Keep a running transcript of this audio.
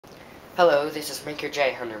Hello, this is Maker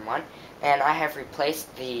J101, and I have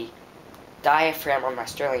replaced the diaphragm on my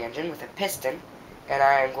Stirling engine with a piston, and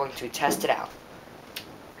I am going to test it out.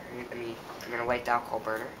 I'm going to light the alcohol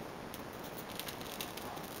burner.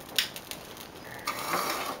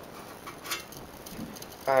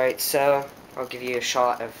 Alright, so I'll give you a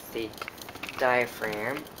shot of the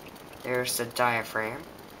diaphragm. There's the diaphragm.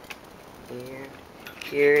 And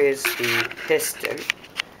here is the piston.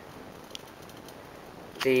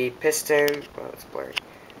 The piston, well, it's blurry.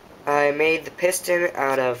 I made the piston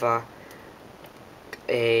out of a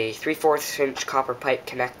 3/4 inch copper pipe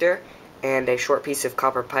connector and a short piece of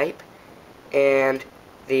copper pipe. And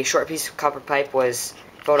the short piece of copper pipe was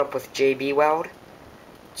filled up with JB weld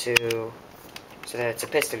so that it's a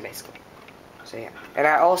piston basically. So yeah. And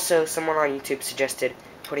I also, someone on YouTube suggested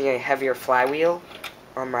putting a heavier flywheel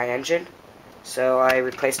on my engine. So I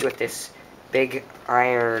replaced it with this big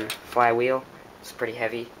iron flywheel. It's pretty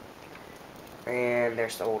heavy. And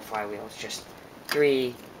there's the old flywheel. It's just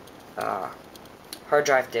 3 hard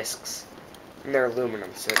drive discs. And they're aluminum,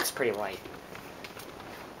 so it's pretty light.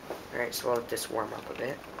 Alright, so we'll let this warm up a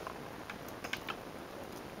bit.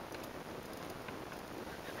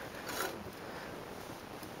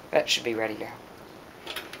 That should be ready now.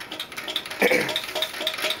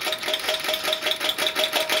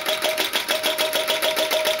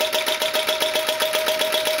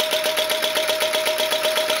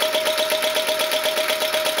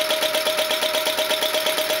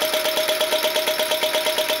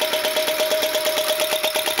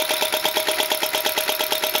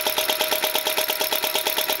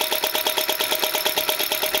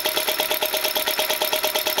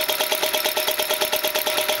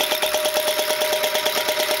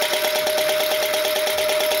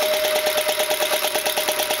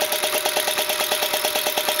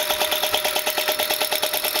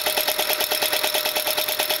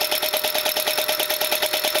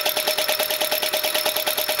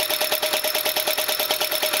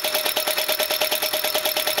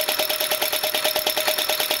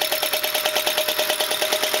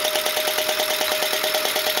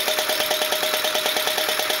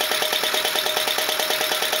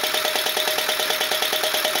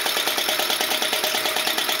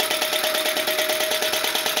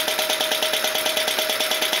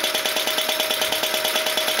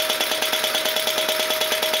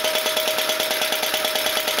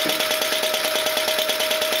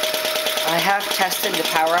 I have tested the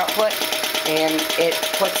power output, and it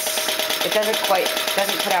doesn't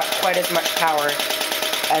put out quite as much power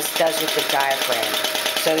as it does with the diaphragm.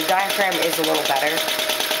 So the diaphragm is a little better,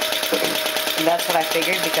 and that's what I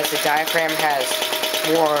figured because the diaphragm has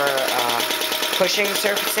more pushing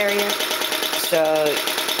surface area. So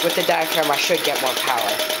with the diaphragm, I should get more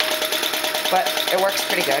power, but it works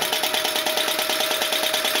pretty good.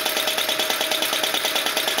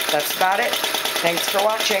 That's about it. Thanks for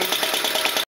watching.